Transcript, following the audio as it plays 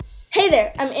Hey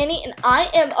there, I'm Annie, and I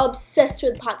am obsessed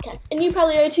with podcasts, and you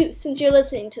probably are too since you're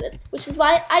listening to this, which is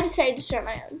why I decided to start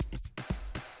my own.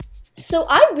 So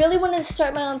I really wanted to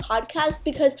start my own podcast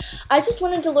because I just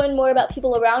wanted to learn more about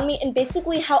people around me and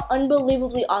basically how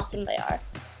unbelievably awesome they are.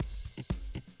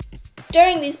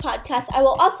 During these podcasts, I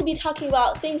will also be talking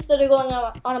about things that are going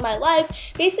on in my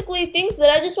life, basically things that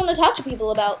I just want to talk to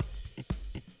people about.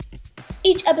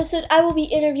 Each episode, I will be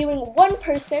interviewing one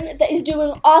person that is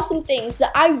doing awesome things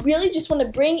that I really just want to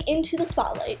bring into the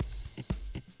spotlight.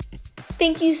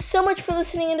 Thank you so much for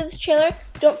listening into this trailer.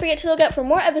 Don't forget to look out for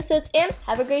more episodes and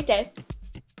have a great day.